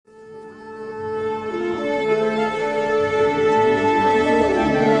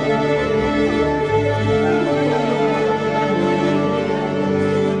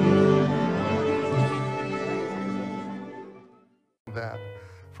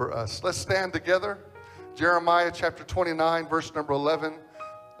for us. Let's stand together. Jeremiah chapter 29, verse number 11.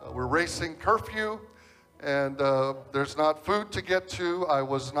 We're racing curfew, and there's not food to get to. I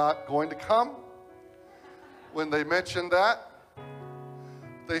was not going to come. When they mentioned that,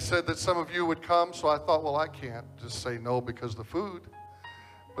 they said that some of you would come, so I thought, well, I can't just say no because of the food.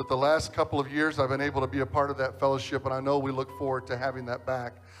 But the last couple of years, I've been able to be a part of that fellowship, and I know we look forward to having that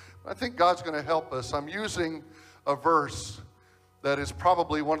back. I think God's going to help us. I'm using a verse that is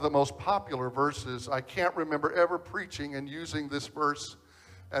probably one of the most popular verses. I can't remember ever preaching and using this verse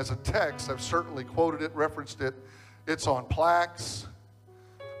as a text. I've certainly quoted it, referenced it. It's on plaques.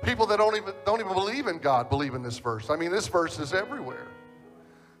 People that don't even believe in God believe in this verse. I mean, this verse is everywhere.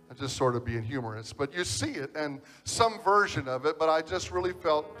 I'm just sort of being humorous, but you see it and some version of it, but I just really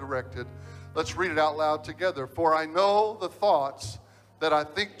felt directed. Let's read it out loud together. For I know the thoughts that I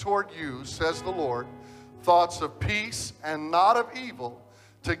think toward you, says the Lord, thoughts of peace and not of evil,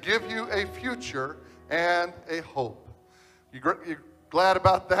 to give you a future and a hope. You glad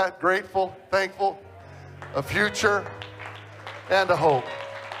about that? Grateful? Thankful? A future and a hope.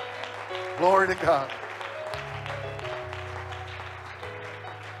 Glory to God.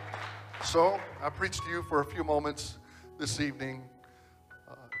 So, I preached to you for a few moments this evening.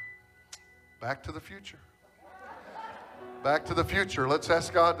 Back to the future. Back to the future. Let's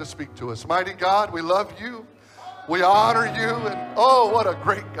ask God to speak to us. Mighty God, we love you. We honor you. And oh, what a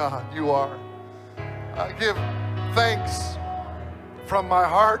great God you are. I give thanks from my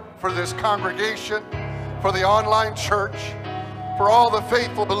heart for this congregation, for the online church, for all the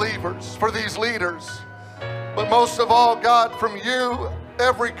faithful believers, for these leaders. But most of all, God, from you,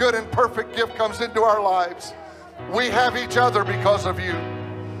 every good and perfect gift comes into our lives. We have each other because of you.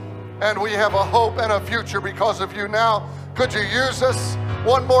 And we have a hope and a future because of you. Now, could you use us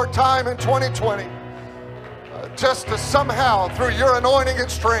one more time in 2020? Just to somehow, through your anointing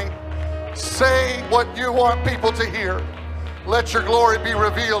and strength, say what you want people to hear. Let your glory be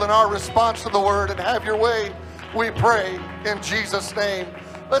revealed in our response to the word, and have your way, we pray, in Jesus' name.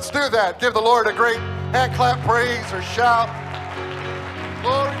 Let's do that. Give the Lord a great hand clap, praise, or shout.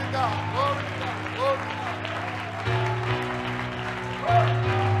 Glory to God, glory to God, glory to God.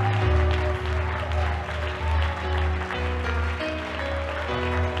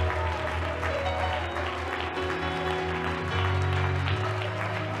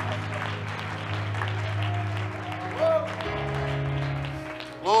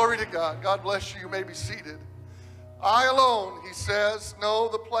 Glory to God. God bless you. You may be seated. I alone, he says, know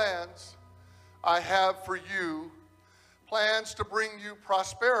the plans I have for you. Plans to bring you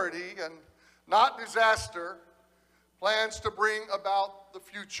prosperity and not disaster. Plans to bring about the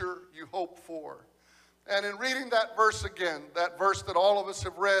future you hope for. And in reading that verse again, that verse that all of us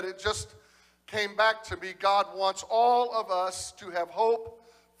have read, it just came back to me. God wants all of us to have hope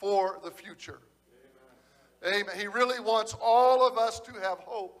for the future. Amen. He really wants all of us to have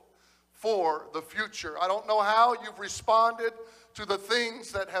hope for the future. I don't know how you've responded to the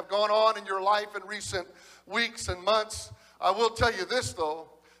things that have gone on in your life in recent weeks and months. I will tell you this, though.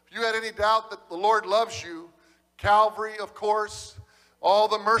 If you had any doubt that the Lord loves you, Calvary, of course, all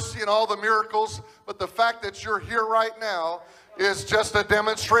the mercy and all the miracles, but the fact that you're here right now is just a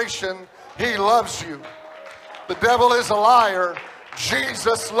demonstration he loves you. The devil is a liar.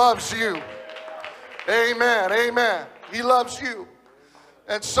 Jesus loves you. Amen, amen. He loves you.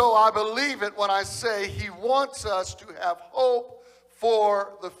 And so I believe it when I say he wants us to have hope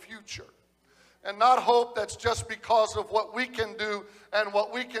for the future. And not hope that's just because of what we can do and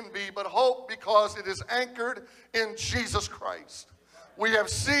what we can be, but hope because it is anchored in Jesus Christ. We have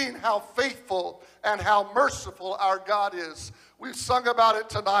seen how faithful and how merciful our God is. We've sung about it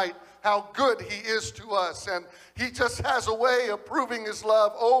tonight, how good he is to us. And he just has a way of proving his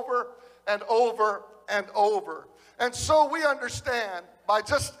love over and over and over. And so we understand by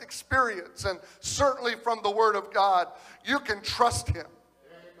just experience and certainly from the Word of God, you can trust him.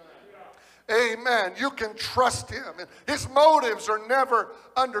 Amen. Amen. You can trust him. His motives are never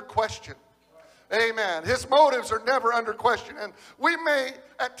under question. Amen. His motives are never under question. And we may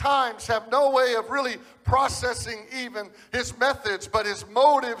at times have no way of really processing even his methods, but his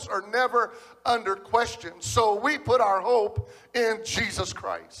motives are never under question. So we put our hope in Jesus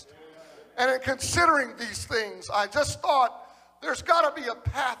Christ. And in considering these things, I just thought there's got to be a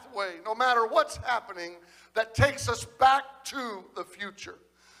pathway, no matter what's happening, that takes us back to the future.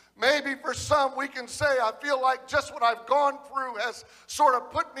 Maybe for some we can say, I feel like just what I've gone through has sort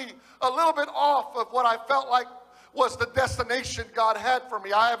of put me a little bit off of what I felt like was the destination God had for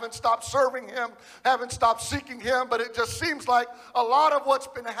me. I haven't stopped serving him, haven't stopped seeking him, but it just seems like a lot of what's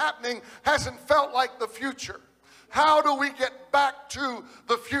been happening hasn't felt like the future. how do we get back to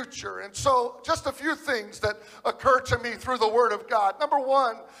the future? And so just a few things that occur to me through the Word of God. Number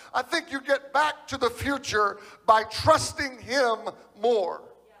one, I think you get back to the future by trusting Him more.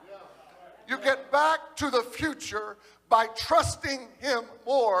 You get back to the future by trusting Him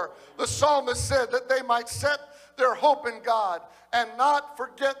more. The psalmist said that they might set their hope in God and not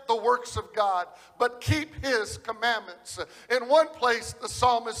forget the works of God, but keep His commandments. In one place, the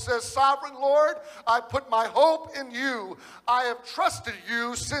psalmist says, Sovereign Lord, I put my hope in you. I have trusted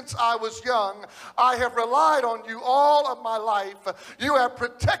you since I was young. I have relied on you all of my life. You have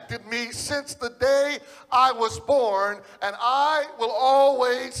protected me since the day I was born, and I will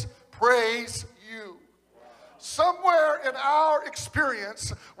always praise you. Somewhere in our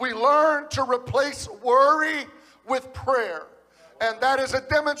experience, we learn to replace worry with prayer. And that is a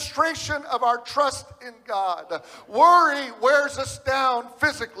demonstration of our trust in God. Worry wears us down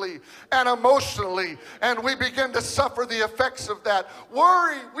physically and emotionally, and we begin to suffer the effects of that.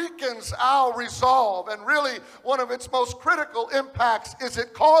 Worry weakens our resolve, and really one of its most critical impacts is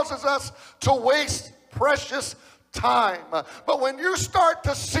it causes us to waste precious time. But when you start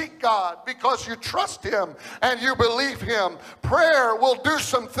to seek God because you trust Him and you believe Him, prayer will do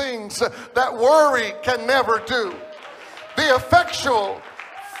some things that worry can never do. The effectual,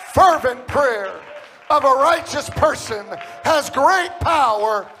 fervent prayer of a righteous person has great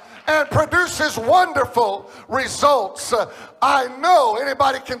power and produces wonderful results. I know,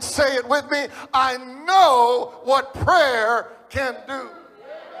 anybody can say it with me, I know what prayer can do.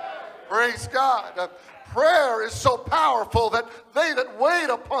 Praise God. Prayer is so powerful that they that wait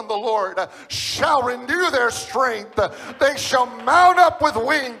upon the Lord shall renew their strength. They shall mount up with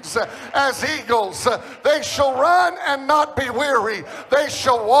wings as eagles. They shall run and not be weary. They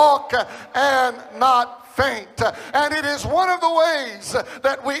shall walk and not faint. And it is one of the ways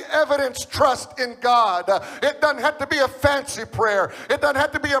that we evidence trust in God. It doesn't have to be a fancy prayer. It doesn't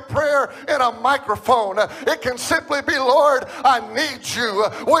have to be a prayer in a microphone. It can simply be, Lord, I need you.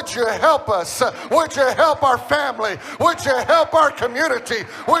 Would you help us? Would you help our family? Would you help our community?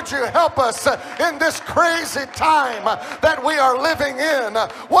 Would you help us in this crazy time that we are living in?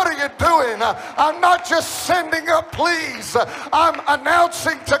 What are you doing? I'm not just sending up pleas. I'm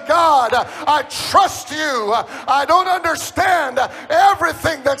announcing to God, I trust you. I don't understand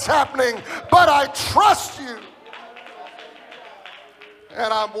everything that's happening, but I trust you.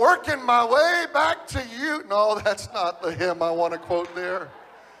 And I'm working my way back to you. No, that's not the hymn I want to quote there.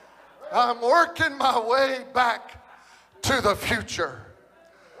 I'm working my way back to the future.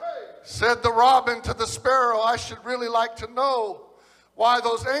 Said the robin to the sparrow, I should really like to know why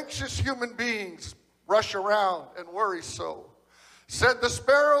those anxious human beings rush around and worry so. Said the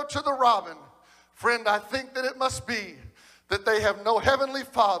sparrow to the robin, friend, I think that it must be that they have no heavenly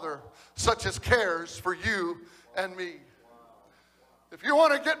Father such as cares for you and me. If you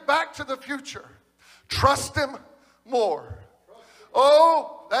want to get back to the future, trust Him more.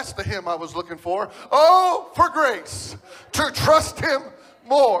 Oh, that's the hymn I was looking for. Oh, for grace to trust Him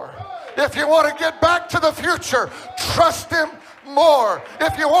more. If you want to get back to the future, trust Him more.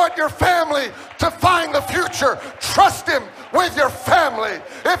 If you want your family to find the future, trust Him with your family.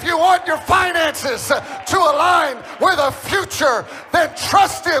 If you want your finances to align with a future, then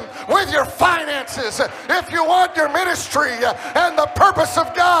trust Him with your finances. If you want your ministry and the purpose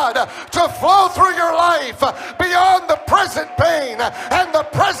of God to flow through your life beyond the present pain and the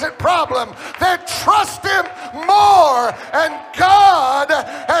present problem, then trust Him more. And God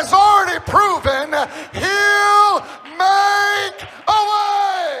has already proven He'll make a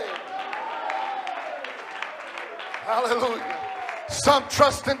way. Hallelujah. Some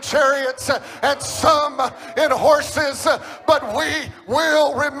trust in chariots and some in horses, but we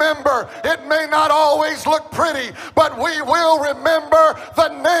will remember. It may not always look pretty, but we will remember the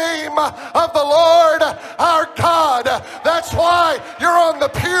name of the Lord our God. That's why you're on the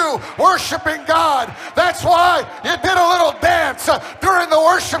pew worshiping God. That's why you did a little dance during the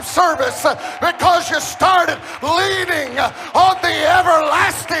worship service, because you started leaning on the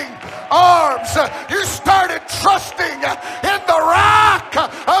everlasting arms. You started trusting in the rock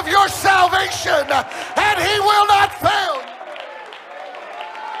of your salvation, and He will not fail.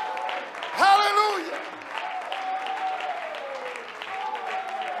 Hallelujah.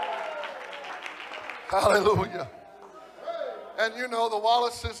 Hallelujah. And you know, the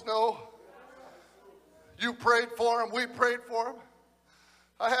Wallaces know. You prayed for them. We prayed for them.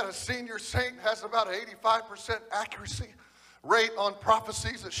 I had a senior saint has about an 85% accuracy rate on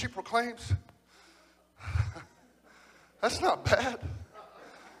prophecies that she proclaims. That's not bad.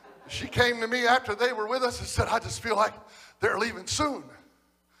 She came to me after they were with us and said, I just feel like they're leaving soon.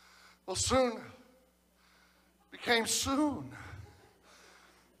 Well, soon came soon.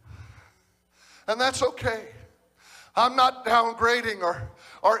 And that's okay. I'm not downgrading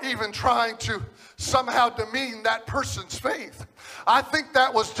or even trying to somehow demean that person's faith. I think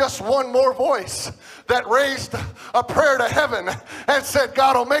that was just one more voice that raised a prayer to heaven and said,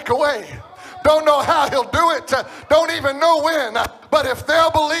 God will make a way. Don't know how he'll do it. Don't even know when. But if they'll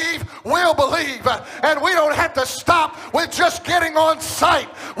believe, we'll believe. And we don't have to stop with just getting on site.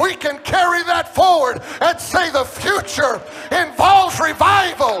 We can carry that forward and say the future involves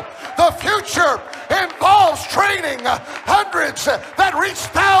revival. The future involves training hundreds that reach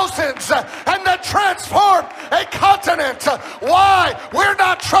thousands and that transform a continent. Why? We're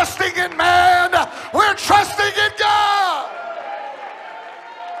not trusting in man. We're trusting in God.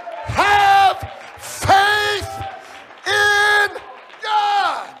 Have faith in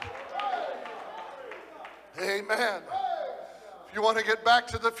God. Amen. If you want to get back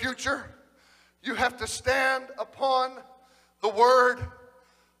to the future, you have to stand upon the Word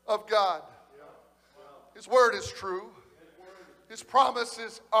of God. His Word is true. His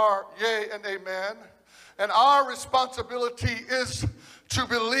promises are yea and amen. And our responsibility is to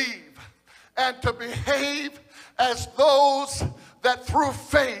believe and to behave as those that through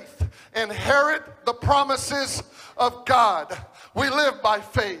faith inherit the promises of God. We live by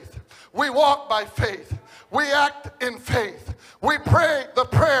faith. We walk by faith. We act in faith. We pray the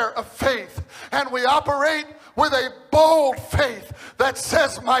prayer of faith. And we operate with a bold faith that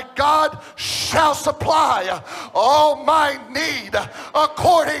says, my God shall supply all my need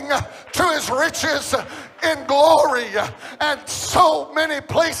according to his riches in glory. And so many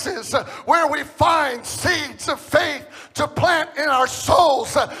places where we find seeds of faith to plant in our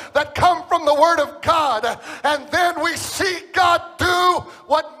souls that come from the Word of God. And then we see God do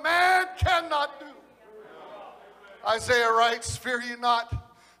what man cannot do. Isaiah writes, fear ye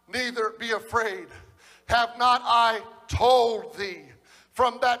not, neither be afraid. Have not I told thee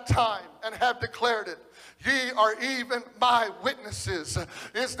from that time and have declared it? Ye are even my witnesses.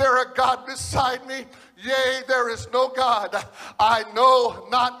 Is there a God beside me? Yea, there is no God. I know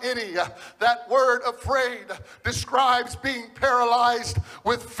not any. That word afraid describes being paralyzed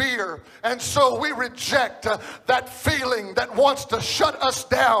with fear. And so we reject that feeling that wants to shut us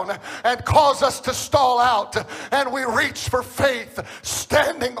down and cause us to stall out. And we reach for faith,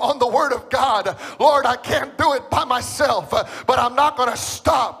 standing on the Word of God. Lord, I can't do it by myself, but I'm not going to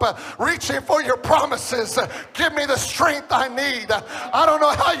stop reaching for your promises. Give me the strength I need. I don't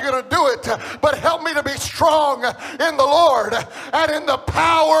know how you're going to do it, but help me to be strong in the Lord and in the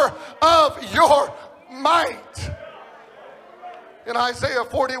power of your might. In Isaiah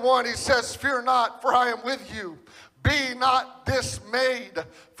 41, he says, fear not, for I am with you. Be not dismayed,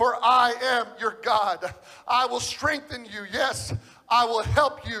 for I am your God. I will strengthen you. Yes, I will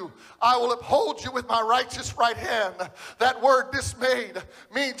help you. I will uphold you with my righteous right hand. That word dismayed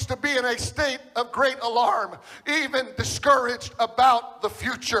means to be in a state of great alarm, even discouraged about the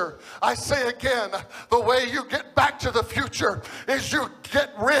future. I say again, the way you get back to the future is you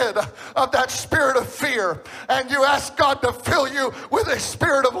get rid of that spirit of fear and you ask God to fill you with a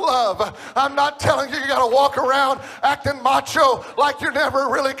spirit of love. I'm not telling you you got to walk around acting macho like you're never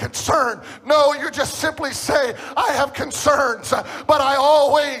really concerned. No, you just simply say, I have concerns, but I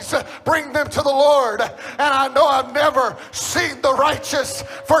always bring them to the Lord. And I know I've never seen the righteous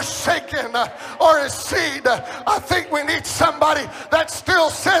forsaken or his seed. I think we need somebody that still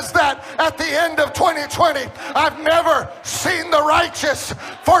says that at the end of 2020. I've never seen the righteous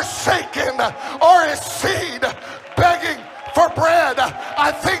forsaken or his seed begging for bread.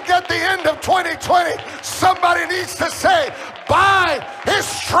 I think at the end of 2020, somebody needs to say, by his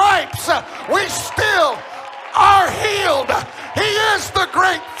stripes, we still are healed. He is the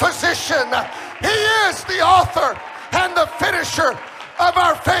great physician. He is the author and the finisher of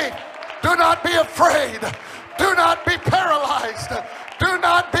our faith. Do not be afraid. Do not be paralyzed. Do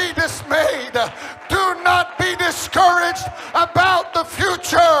not be dismayed. Do not be discouraged about the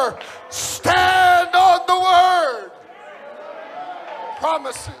future. Stand on the word.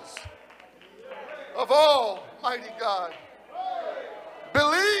 Promises of Almighty God.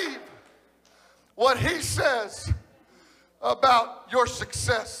 Believe what he says about your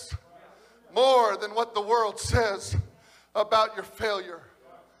success more than what the world says about your failure.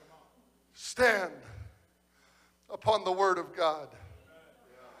 Stand upon the word of God.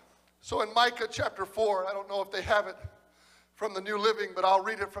 So in Micah chapter 4, I don't know if they have it from the New Living, but I'll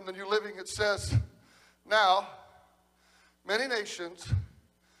read it from the New Living. It says, now many nations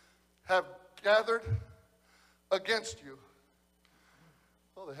have gathered against you.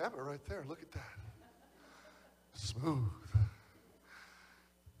 Oh, they have it right there. Look at that. Smooth.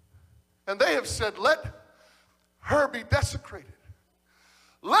 And they have said, let her be desecrated.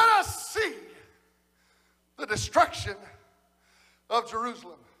 Let us see the destruction of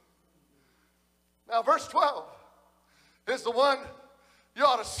Jerusalem. Now, verse 12 is the one you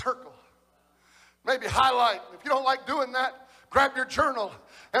ought to circle. Maybe highlight. If you don't like doing that, grab your journal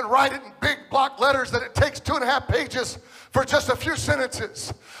and write it in big block letters that it takes 2.5 pages for just a few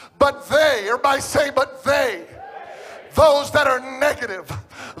sentences. But they, everybody say, but they. Those that are negative,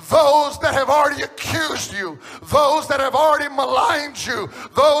 those that have already accused you, those that have already maligned you,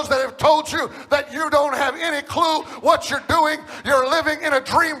 those that have told you that you don't have any clue what you're doing, you're living in a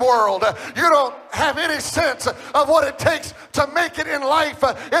dream world, you don't have any sense of what it takes to make it in life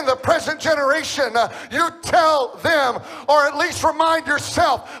in the present generation, you tell them, or at least remind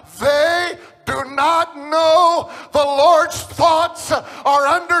yourself, they do not know the Lord's thoughts or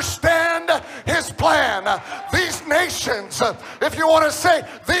understand his plan. These nations, if you want to say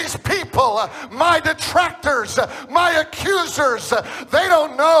these people, my detractors, my accusers, they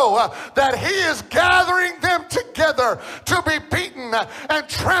don't know that he is gathering them together to be beaten and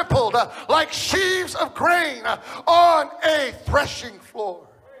trampled like sheaves of grain on a threshing floor.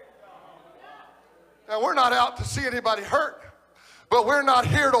 Now, we're not out to see anybody hurt. But we're not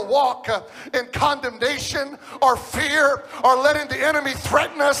here to walk in condemnation or fear or letting the enemy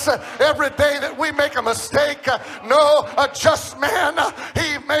threaten us every day that we make a mistake. No, a just man,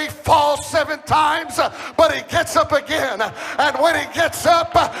 he may fall 7 times, but he gets up again. And when he gets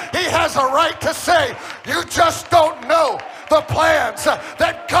up, he has a right to say, you just don't know the plans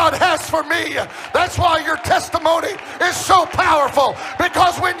that God has for me. That's why your testimony is so powerful,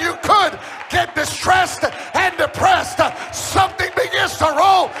 because when you could get distressed and depressed, something begins to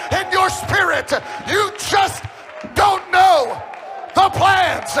roll in your spirit. You just don't know the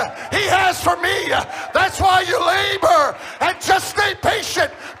plans he has for me. That's why you labor and just stay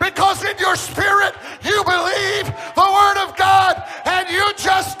patient, because in your spirit you believe the word of God and you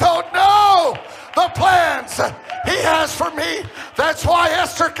just don't know the plans he has for me. That's why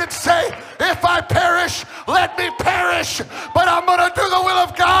Esther can say, if I perish, let me perish, but I'm going to do the will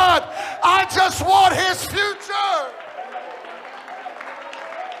of God. I just want his future.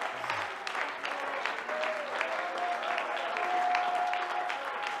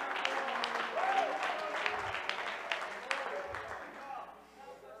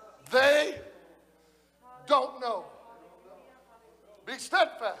 They don't know. Be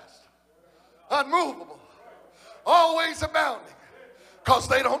steadfast, unmovable, always abounding, because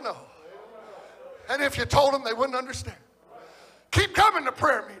they don't know. And if you told them, they wouldn't understand. Keep coming to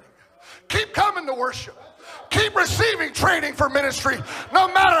prayer meeting. Keep coming to worship. Keep receiving training for ministry. No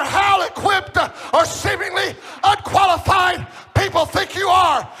matter how equipped or seemingly unqualified people think you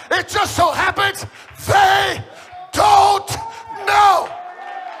are, it just so happens they don't know.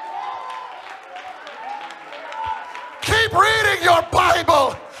 Keep reading your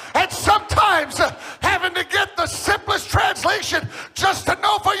Bible, and sometimes having to get the simplest translation just to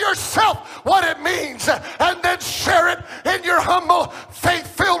know for yourself what it means, and then share it in your humble,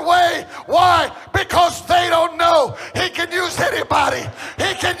 faith-filled way. Why? Because they don't know. He can use anybody.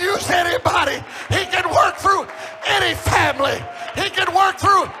 He can use anybody. He can work through any family. He can work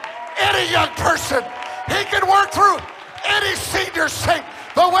through any young person. He can work through any senior saint.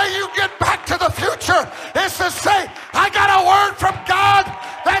 The way you get back to the future is to say, I got a word from God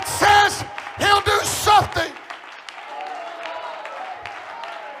that says he'll do something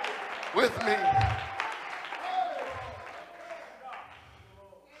with me.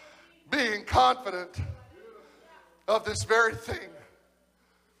 Being confident of this very thing,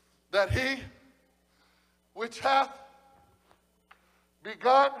 that he which hath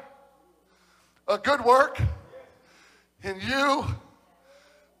begun a good work in you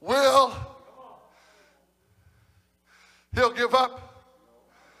will, he'll give up.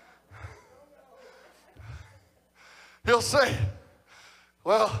 He'll say,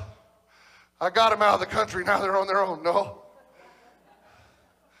 well, I got them out of the country, now they're on their own. No.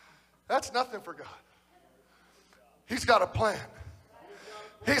 That's nothing for God. He's got a plan.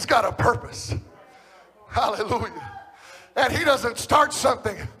 He's got a purpose. Hallelujah. And he doesn't start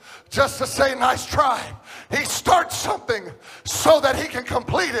something just to say, nice try. He starts something so that he can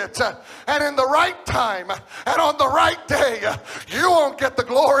complete it. And in the right time and on the right day, you won't get the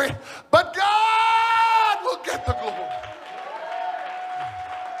glory, but God will get the glory.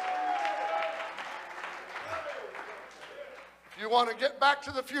 If you want to get back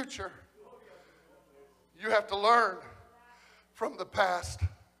to the future, you have to learn from the past,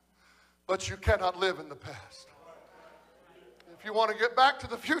 but you cannot live in the past. If you want to get back to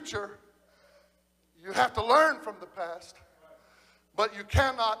the future, you have to learn from the past, but you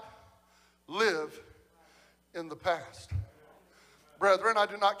cannot live in the past. Brethren, I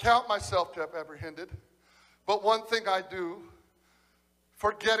do not count myself to have apprehended, but one thing I do,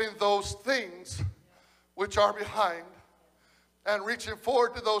 forgetting those things which are behind and reaching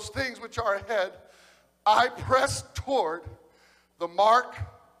forward to those things which are ahead, I press toward the mark,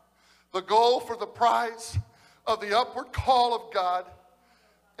 the goal for the prize of the upward call of God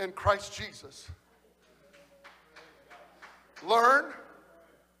in Christ Jesus. Learn,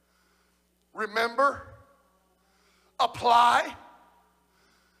 remember, apply,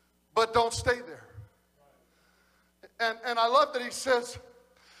 but don't stay there. And I love that he says,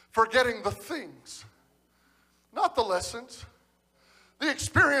 forgetting the things, not the lessons. The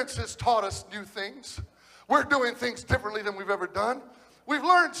experiences taught us new things. We're doing things differently than we've ever done. We've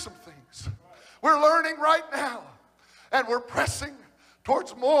learned some things. We're learning right now, and we're pressing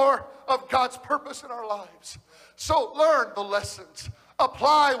towards more of God's purpose in our lives. So learn the lessons.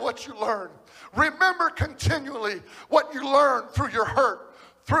 Apply what you learn. Remember continually what you learned through your hurt,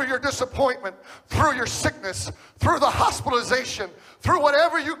 through your disappointment, through your sickness, through the hospitalization, through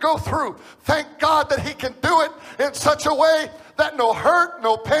whatever you go through. Thank God that he can do it in such a way that no hurt,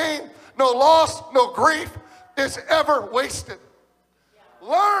 no pain, no loss, no grief is ever wasted.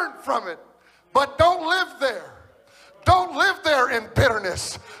 Learn from it, but don't live there. Don't live there in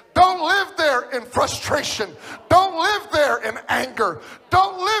bitterness. Don't live there in frustration. Don't live there in anger.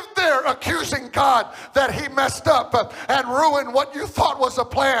 Don't live there accusing God that he messed up and ruined what you thought was a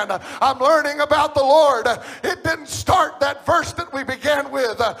plan. I'm learning about the Lord. It didn't start that verse that we began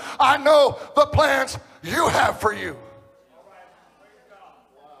with. I know the plans you have for you.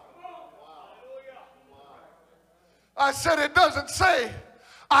 I said it doesn't say,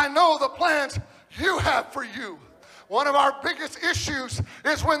 I know the plans you have for you. One of our biggest issues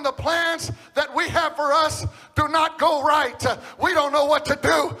is when the plans that we have for us do not go right. We don't know what to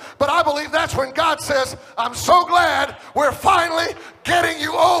do, but I believe that's when God says, I'm so glad we're finally getting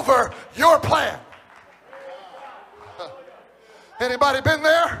you over your plan. Anybody been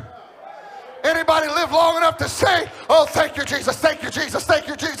there? Anybody live long enough to say, oh, thank you, Jesus, thank you, Jesus, thank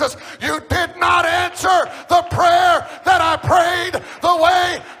you, Jesus. You did not answer the prayer that I prayed the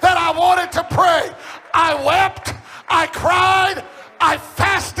way that I wanted to pray. I wept, I cried, I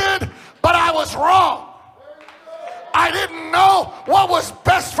fasted, but I was wrong. I didn't know what was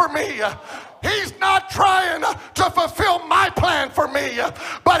best for me. He's not trying to fulfill my plan for me,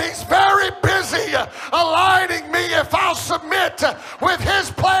 but he's very busy aligning me if I'll submit with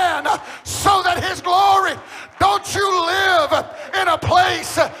his plan so that his glory. Don't you live in a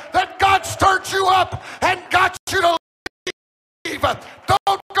place that God stirred you up and got you to leave.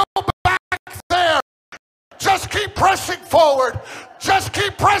 Don't go back there. Just keep pressing forward. Just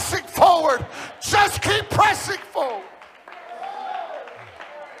keep pressing forward. Just keep pressing forward.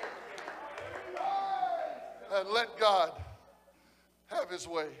 And let God have his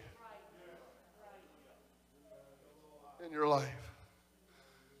way in your life.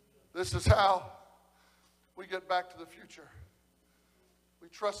 This is how we get back to the future. We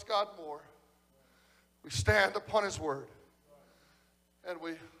trust God more. We stand upon his word. And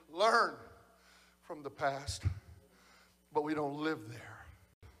we learn from the past, but we don't live there.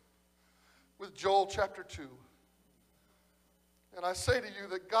 With Joel chapter 2. And I say to you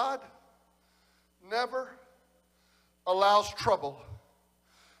that God never allows trouble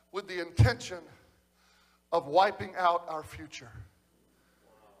with the intention of wiping out our future.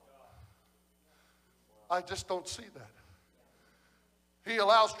 I just don't see that. He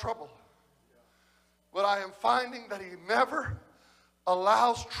allows trouble. But I am finding that he never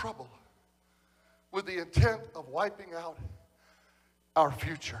allows trouble with the intent of wiping out our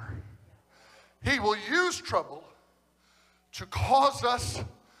future. He will use trouble to cause us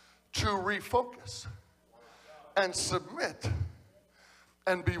to refocus and submit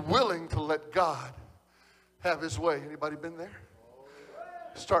and be willing to let God have his way. Anybody been there?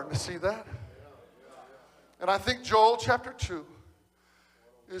 Starting to see that? And I think Joel chapter 2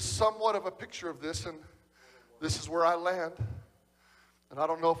 is somewhat of a picture of this, and this is where I land. And I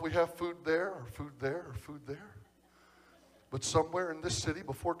don't know if we have food there or food there or food there, but somewhere in this city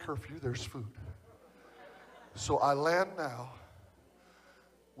before curfew there's food. So I land now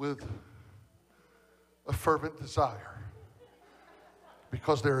with a fervent desire,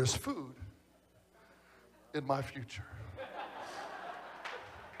 because there is food in my future.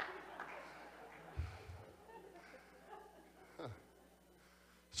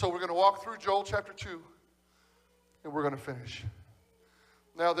 So we're going to walk through Joel chapter 2, and we're going to finish.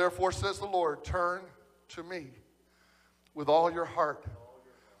 Now therefore, says the Lord, turn to me with all your heart,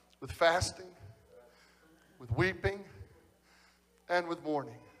 with fasting, with weeping, and with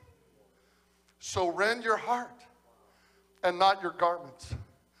mourning. So rend your heart and not your garments.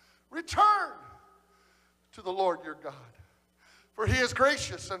 Return to the Lord your God. For he is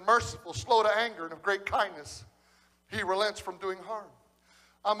gracious and merciful, slow to anger, and of great kindness. He relents from doing harm.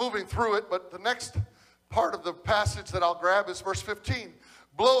 I'm moving through it, but the next part of the passage that I'll grab is verse 15.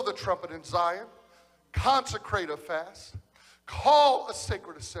 Blow the trumpet in Zion, consecrate a fast, call a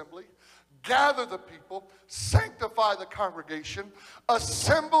sacred assembly, gather the people, sanctify the congregation,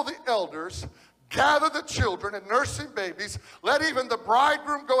 assemble the elders, gather the children and nursing babies, let even the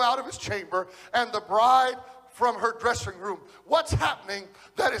bridegroom go out of his chamber and the bride from her dressing room. What's happening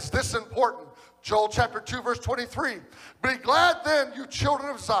that is this important? Joel chapter 2 verse 23. Be glad then, you children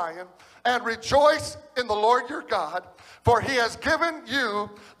of Zion, and rejoice in the Lord your God, for he has given you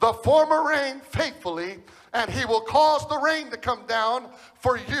the former rain faithfully, and he will cause the rain to come down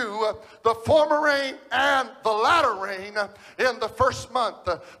for you, the former rain and the latter rain in the first month.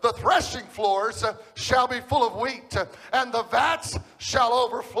 The threshing floors shall be full of wheat, and the vats shall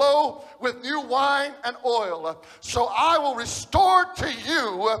overflow with new wine and oil. So I will restore to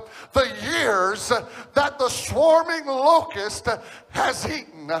you the years that the swarming locust has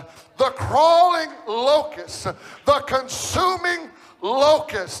eaten, the crawling locust, the consuming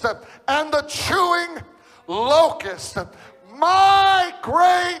locust, and the chewing locust, my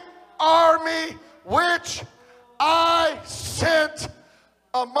great army which I sent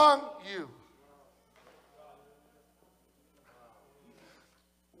among you.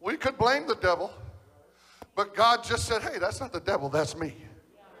 We could blame the devil, but God just said, hey, that's not the devil, that's me.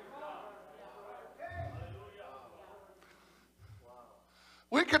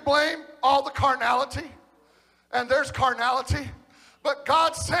 We could blame all the carnality, and there's carnality, but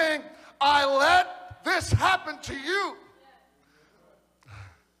God's saying, I let this happen to you.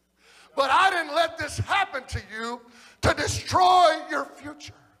 But I didn't let this happen to you to destroy your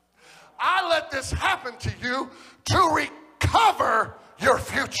future. I let this happen to you to recover your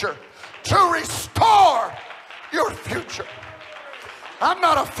future, to restore your future. I'm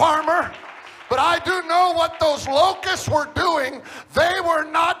not a farmer, but I do know what those locusts were doing. They were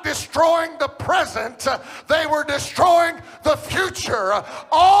not destroying the present. They were destroying the future.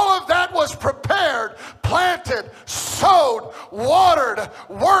 All of that was prepared, planted, sowed, watered,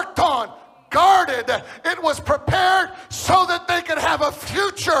 worked on, guarded. It was prepared so that they could have a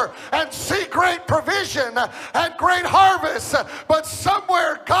future and see great provision and great harvest. But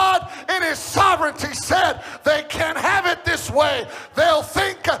somewhere God in his sovereignty said they can't have it this way. They'll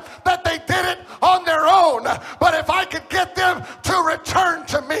think that they did it on their own. But if I could get them to return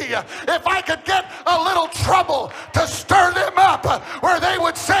to me, if I could get a little trouble to stir them up where they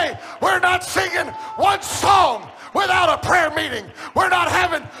would say, we're not singing one song without a prayer meeting. We're not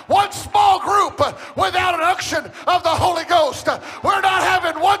having one small group without an unction of the Holy Ghost. We're not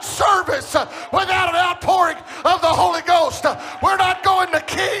having one service without an outpouring of the Holy Ghost. We're not going to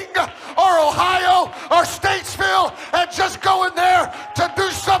King or Ohio or Statesville and just going there to do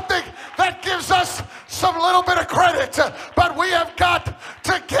something that gives us some little bit of credit. But we have got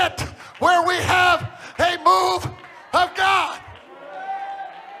to get where we have a move of God.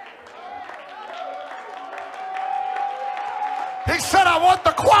 He said, I want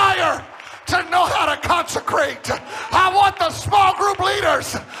the choir to know how to consecrate. I want the small group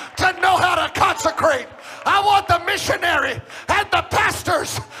leaders to know how to consecrate. I want the missionary and the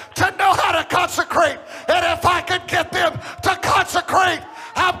pastors to know how to consecrate. And if I could get them to consecrate,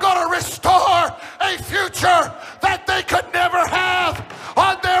 I'm going to restore a future that they could never have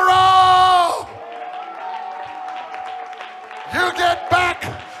on their own. You get back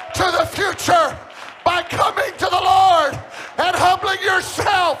to the future by coming to the Lord and humbling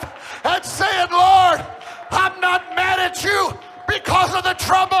yourself and saying, Lord, I'm not mad at you because of the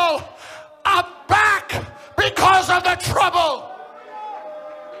trouble. I'm back because of the trouble.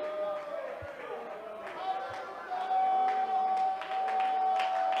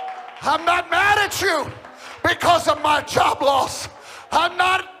 I'm not mad at you because of my job loss. I'm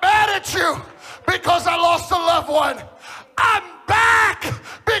not mad at you because I lost a loved one. I'm back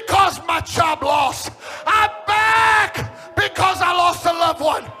because my job lost. I'm back because I lost a loved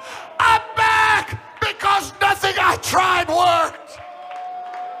one. I'm back because nothing I tried worked.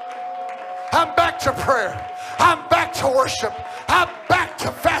 I'm back to prayer. I'm back to worship. I'm back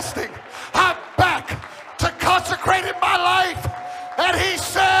to fasting. I'm back to consecrating my life. And he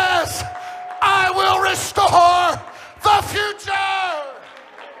says, I will restore the future.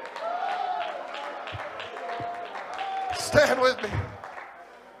 Stand with me.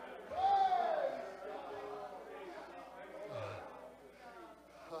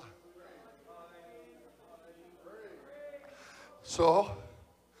 So,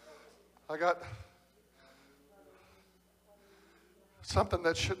 I got something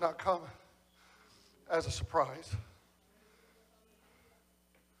that should not come as a surprise.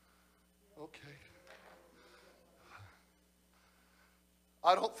 Okay.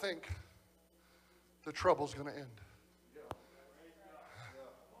 I don't think the trouble's going to end.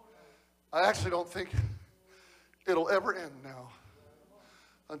 I actually don't think it'll ever end now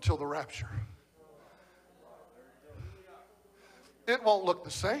until the rapture. It won't look the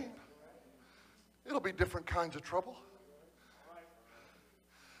same. It'll be different kinds of trouble.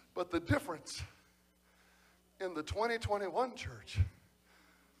 But the difference in the 2021 church,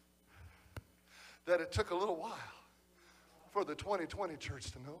 that it took a little while for the 2020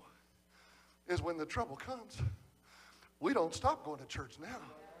 church to know, is when the trouble comes, we don't stop going to church now.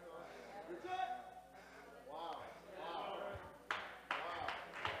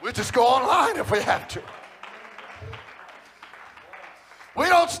 We just go online if we have to. We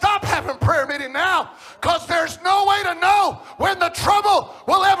don't stop having prayer meeting now because there's no way to know when the trouble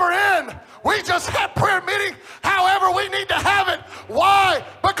will ever end. We just have prayer meeting however we need to have it. Why?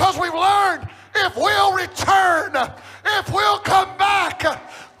 Because we've learned if we'll return, if we'll come back,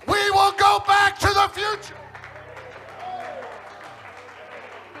 we will go back to the future.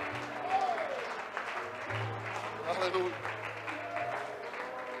 Hallelujah.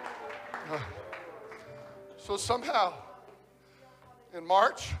 So somehow, in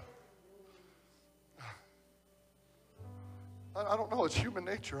March, I don't know, it's human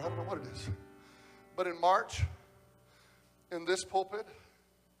nature, I don't know what it is. But in March, in this pulpit,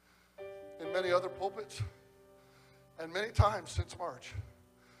 in many other pulpits, and many times since March,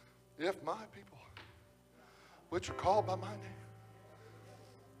 if my people, which are called by my name,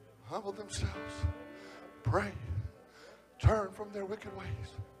 humble themselves, pray, turn from their wicked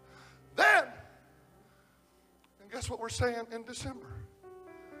ways, then, and guess what we're saying in December?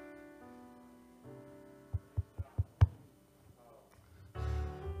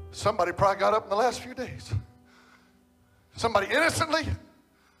 Somebody probably got up in the last few days. Somebody innocently,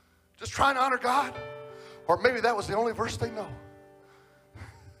 just trying to honor God. Or maybe that was the only verse they know.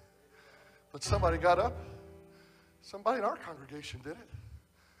 But somebody got up. Somebody in our congregation did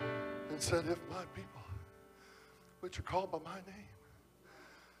it. And said, if my people, which are called by my name,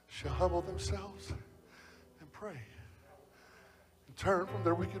 shall humble themselves and pray and turn from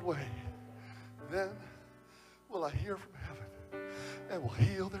their wicked way, then will I hear from heaven and will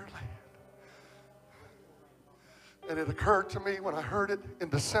heal their land. And it occurred to me when I heard it in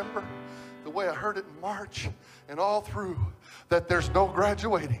December, the way I heard it in March, and all through, that there's no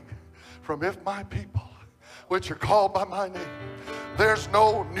graduating from if my people, which are called by my name. There's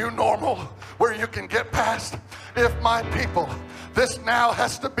no new normal where you can get past if my people. This now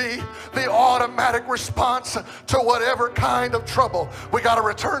has to be the automatic response to whatever kind of trouble. We got to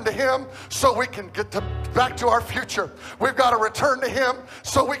return to Him so we can get back to our future. We've got to return to Him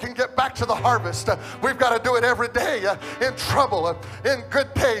so we can get back to the harvest. We've got to do it every day in trouble, in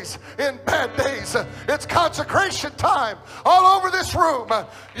good days, in bad days. It's consecration time all over this room.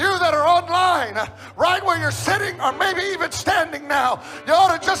 You that are online, right where you're sitting or maybe even standing now, you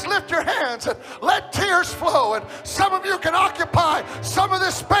ought to just lift your hands and let tears flow. And some of you can occupy some of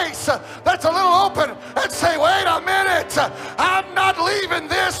this space that's a little open and say, wait a minute, I'm not leaving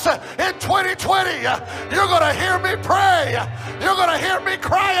this in 2020. You're going to hear me pray. You're going to hear me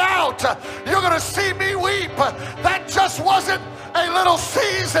cry out. You're going to see me weep. That just wasn't a little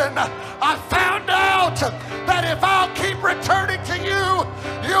season. I found out that if I'll keep returning to you,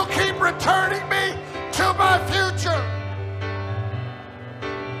 you'll keep returning me to my future.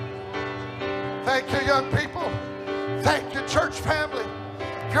 Thank you, young people. Thank you, church family.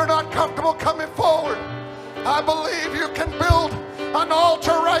 If you're not comfortable coming forward, I believe you can build an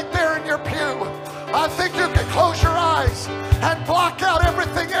altar right there in your pew. I think you can close your eyes and block out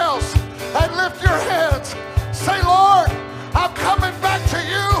everything